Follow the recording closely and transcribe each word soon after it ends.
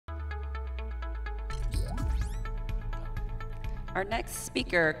Our next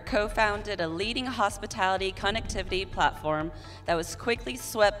speaker co-founded a leading hospitality connectivity platform that was quickly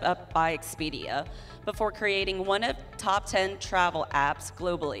swept up by Expedia before creating one of the top 10 travel apps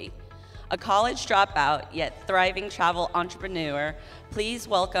globally. A college dropout, yet thriving travel entrepreneur, please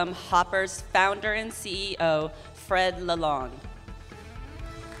welcome Hopper's founder and CEO, Fred Lalonde.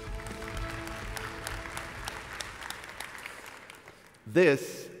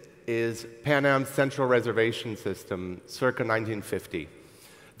 This is Pan Am's central reservation system, circa 1950.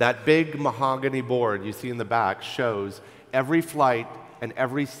 That big mahogany board you see in the back shows every flight and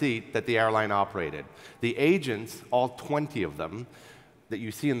every seat that the airline operated. The agents, all 20 of them, that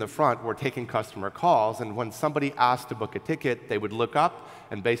you see in the front were taking customer calls, and when somebody asked to book a ticket, they would look up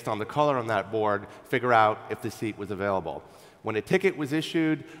and, based on the color on that board, figure out if the seat was available. When a ticket was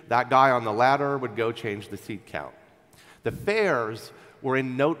issued, that guy on the ladder would go change the seat count. The fares were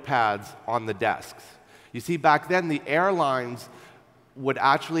in notepads on the desks. You see, back then, the airlines would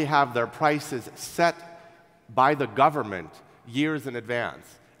actually have their prices set by the government years in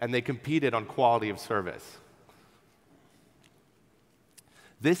advance, and they competed on quality of service.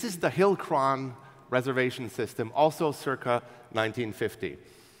 This is the Hillcron reservation system, also circa 1950.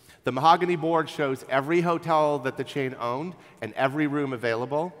 The mahogany board shows every hotel that the chain owned and every room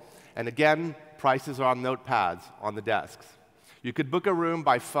available, and again, prices are on notepads on the desks. You could book a room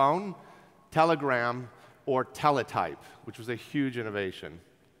by phone, telegram, or teletype, which was a huge innovation.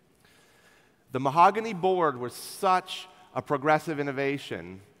 The mahogany board was such a progressive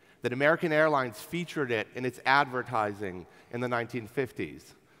innovation that American Airlines featured it in its advertising in the 1950s,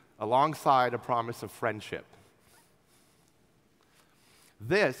 alongside a promise of friendship.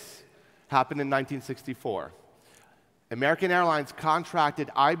 This happened in 1964. American Airlines contracted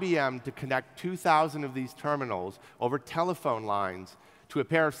IBM to connect 2,000 of these terminals over telephone lines to a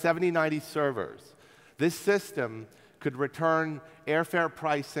pair of 7090 servers. This system could return airfare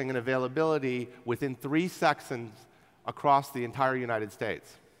pricing and availability within 3 seconds across the entire United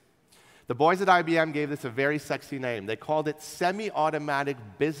States. The boys at IBM gave this a very sexy name. They called it Semi-Automatic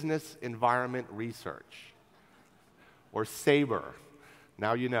Business Environment Research, or SABRE.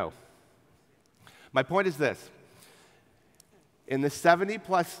 Now you know. My point is this. In the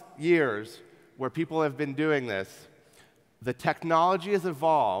 70-plus years where people have been doing this, the technology has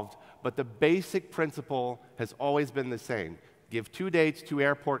evolved, but the basic principle has always been the same. Give 2 dates, 2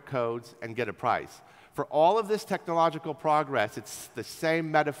 airport codes, and get a price. For all of this technological progress, it's the same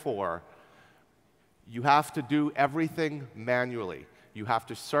metaphor. You have to do everything manually. You have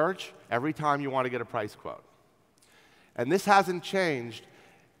to search every time you want to get a price quote. And this hasn't changed,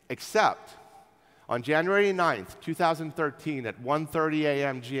 except on January 9th, 2013, at 1:30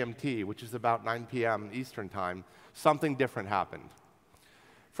 a.m. GMT, which is about 9 p.m. Eastern Time, something different happened.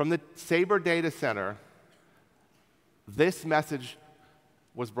 From the Sabre data center, this message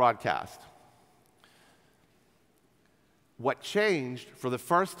was broadcast. What changed for the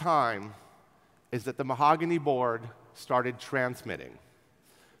first time is that the mahogany board started transmitting.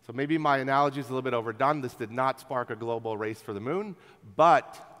 So maybe my analogy is a little bit overdone. This did not spark a global race for the moon,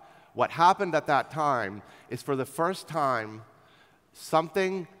 but what happened at that time is, for the first time,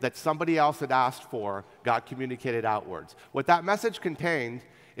 something that somebody else had asked for got communicated outwards. What that message contained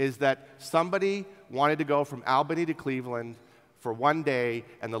is that somebody wanted to go from Albany to Cleveland for 1 day,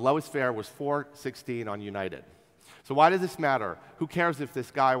 and the lowest fare was $4.16 on United. So why does this matter? Who cares if this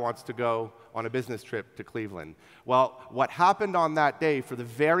guy wants to go on a business trip to Cleveland? Well, what happened on that day, for the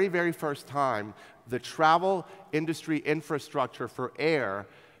very, very first time, the travel industry infrastructure for air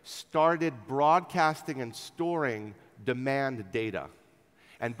started broadcasting and storing demand data.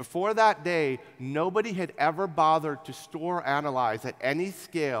 And before that day, nobody had ever bothered to store or analyze at any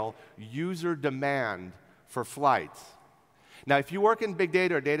scale user demand for flights. Now, if you work in big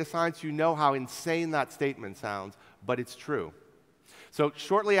data or data science, you know how insane that statement sounds, but it's true. So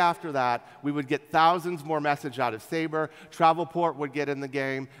shortly after that, we would get thousands more messages out of Sabre, Travelport would get in the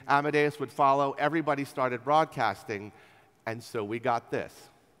game, Amadeus would follow, everybody started broadcasting, and so we got this.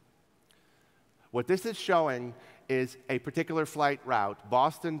 What this is showing is a particular flight route,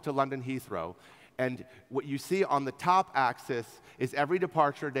 Boston to London Heathrow, and what you see on the top axis is every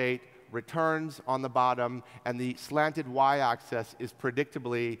departure date, returns on the bottom, and the slanted y-axis is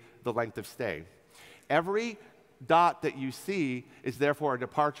predictably the length of stay. Every dot that you see is therefore a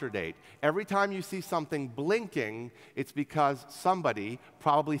departure date. Every time you see something blinking, it's because somebody,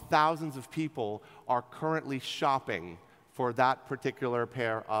 probably thousands of people, are currently shopping for that particular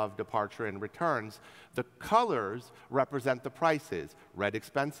pair of departure and returns. The colors represent the prices. Red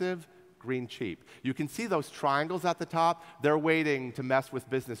expensive, green cheap. You can see those triangles at the top. They're waiting to mess with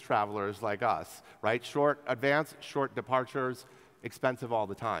business travelers like us, right? Short advance, short departures, expensive all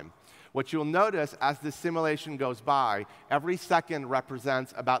the time. What you'll notice as this simulation goes by, every second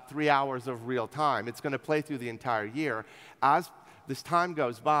represents about 3 hours of real time. It's going to play through the entire year. As this time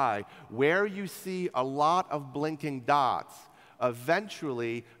goes by, where you see a lot of blinking dots,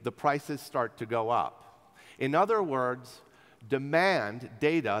 eventually the prices start to go up. In other words, demand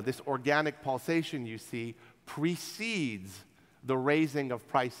data, this organic pulsation you see, precedes the raising of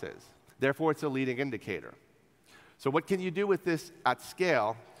prices. Therefore, it's a leading indicator. So what can you do with this at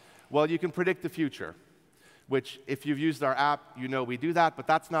scale? Well, you can predict the future, which if you've used our app, you know we do that, but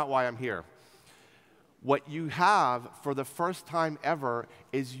that's not why I'm here. What you have for the first time ever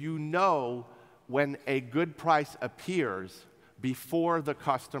is you know when a good price appears before the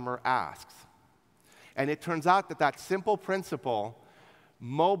customer asks. And it turns out that that simple principle,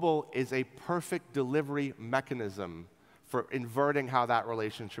 mobile is a perfect delivery mechanism for inverting how that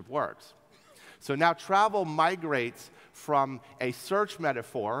relationship works. So now travel migrates from a search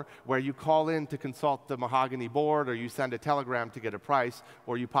metaphor, where you call in to consult the Mahogany board, or you send a telegram to get a price,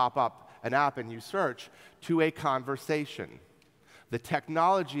 or you pop up an app and you search, to a conversation. The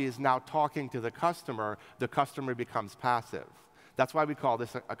technology is now talking to the customer becomes passive. That's why we call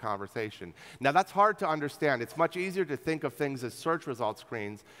this a conversation. Now, that's hard to understand. It's much easier to think of things as search result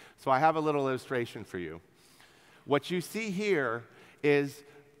screens, so I have a little illustration for you. What you see here is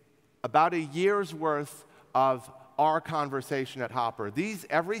about a year's worth of our conversation at Hopper.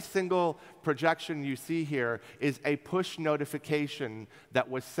 Every single projection you see here is a push notification that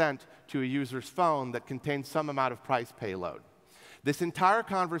was sent to a user's phone that contains some amount of price payload. This entire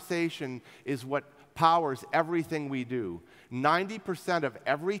conversation is what powers everything we do. 90% of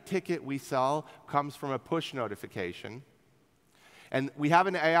every ticket we sell comes from a push notification. And we have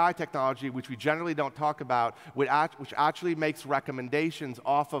an AI technology, which we generally don't talk about, which actually makes recommendations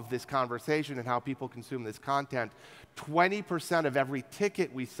off of this conversation and how people consume this content. 20% of every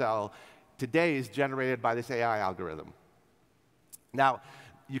ticket we sell today is generated by this AI algorithm. Now,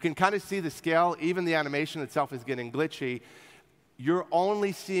 you can kind of see the scale. Even the animation itself is getting glitchy. You're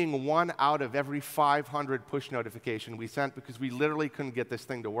only seeing 1 out of every 500 push notification we sent because we literally couldn't get this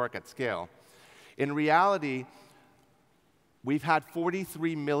thing to work at scale. In reality, we've had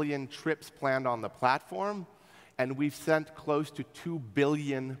 43 million trips planned on the platform, and we've sent close to 2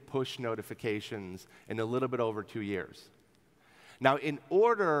 billion push notifications in a little bit over 2 years. Now, in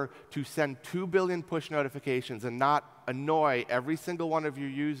order to send 2 billion push notifications and not annoy every single one of your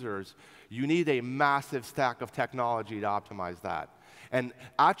users, you need a massive stack of technology to optimize that. And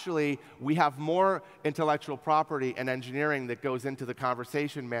actually, we have more intellectual property and engineering that goes into the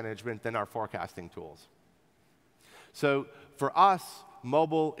conversation management than our forecasting tools. So for us,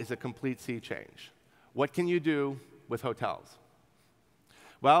 mobile is a complete sea change. What can you do with hotels?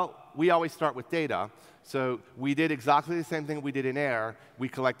 Well, we always start with data. So we did exactly the same thing we did in air. We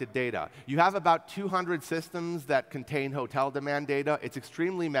collected data. You have about 200 systems that contain hotel demand data. It's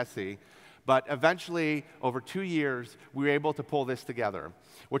extremely messy. But eventually, over 2 years, we were able to pull this together.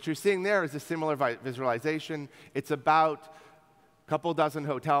 What you're seeing there is a similar visualization. It's about couple dozen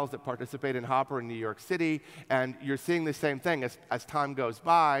hotels that participate in Hopper in New York City, and you're seeing the same thing. As time goes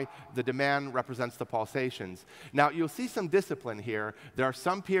by, the demand represents the pulsations. Now, you'll see some discipline here. There are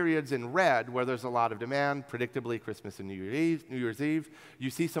some periods in red where there's a lot of demand, predictably Christmas and New Year's Eve. You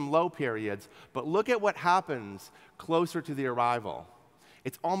see some low periods, but look at what happens closer to the arrival.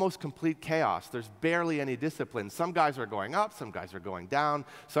 It's almost complete chaos. There's barely any discipline. Some guys are going up, some guys are going down,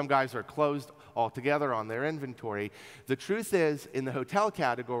 some guys are closed altogether on their inventory. The truth is, in the hotel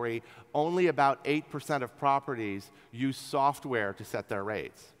category, only about 8% of properties use software to set their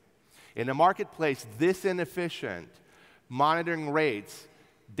rates. In a marketplace this inefficient, monitoring rates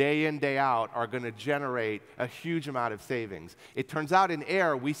day in, day out are going to generate a huge amount of savings. It turns out in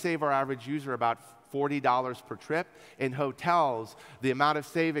air, we save our average user about $40 per trip. In hotels, the amount of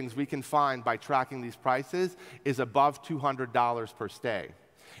savings we can find by tracking these prices is above $200 per stay.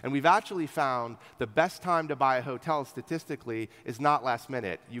 And we've actually found the best time to buy a hotel statistically is not last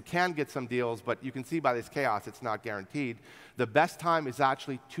minute. You can get some deals, but you can see by this chaos it's not guaranteed. The best time is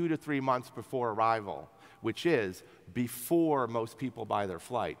actually 2 to 3 months before arrival, which is before most people buy their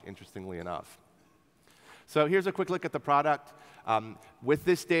flight, interestingly enough. So here's a quick look at the product. With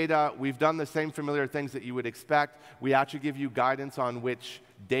this data, we've done the same familiar things that you would expect. We actually give you guidance on which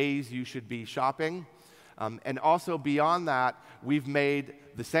days you should be shopping. And also beyond that, we've made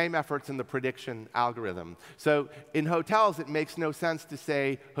the same efforts in the prediction algorithm. So in hotels, it makes no sense to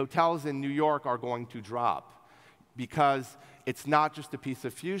say hotels in New York are going to drop, because it's not just a piece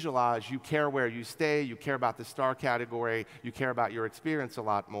of fuselage. You care where you stay, you care about the star category, you care about your experience a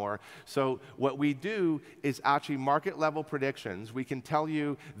lot more. So what we do is actually market level predictions. We can tell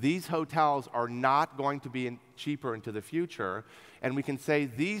you these hotels are not going to be cheaper into the future, and we can say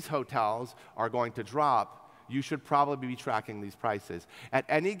these hotels are going to drop. You should probably be tracking these prices. At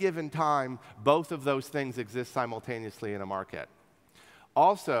any given time, both of those things exist simultaneously in a market.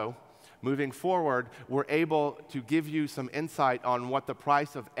 Also, moving forward, we're able to give you some insight on what the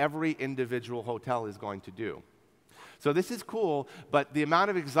price of every individual hotel is going to do. So this is cool, but the amount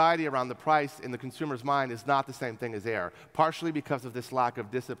of anxiety around the price in the consumer's mind is not the same thing as air, partially because of this lack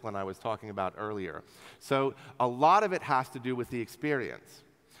of discipline I was talking about earlier. So a lot of it has to do with the experience.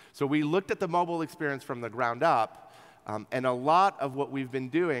 So we looked at the mobile experience from the ground up, and a lot of what we've been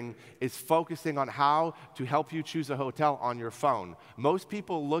doing is focusing on how to help you choose a hotel on your phone. Most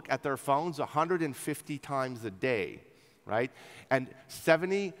people look at their phones 150 times a day, right? And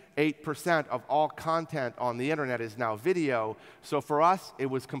 78% of all content on the internet is now video. So for us, it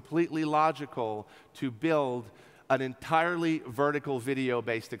was completely logical to build an entirely vertical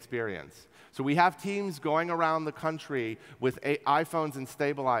video-based experience. So we have teams going around the country with iPhones and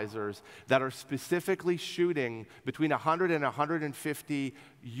stabilizers that are specifically shooting between 100 and 150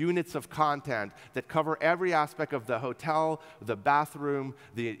 units of content that cover every aspect of the hotel, the bathroom,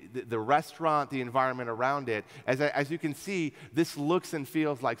 the restaurant, the environment around it. As you can see, this looks and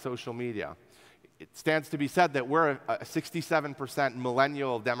feels like social media. It stands to be said that we're a 67%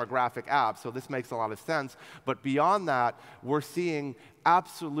 millennial demographic app, so this makes a lot of sense. But beyond that, we're seeing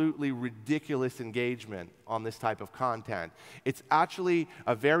absolutely ridiculous engagement on this type of content. It's actually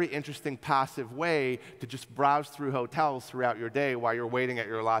a very interesting passive way to just browse through hotels throughout your day while you're waiting at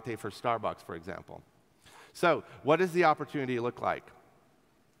your latte for Starbucks, for example. So what does the opportunity look like?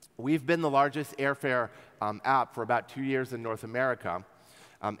 We've been the largest airfare app for about 2 years in North America.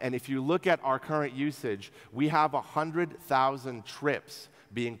 And if you look at our current usage, we have 100,000 trips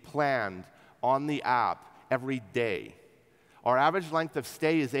being planned on the app every day. Our average length of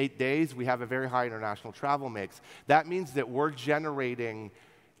stay is 8 days. We have a very high international travel mix. That means that we're generating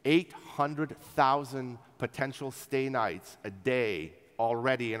 800,000 potential stay nights a day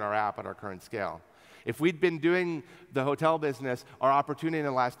already in our app at our current scale. If we'd been doing the hotel business, our opportunity in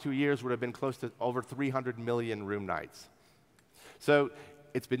the last 2 years would have been close to over 300 million room nights. So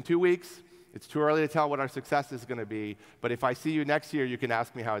it's been 2 weeks. It's too early to tell what our success is going to be. But if I see you next year, you can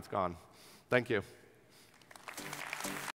ask me how it's gone. Thank you.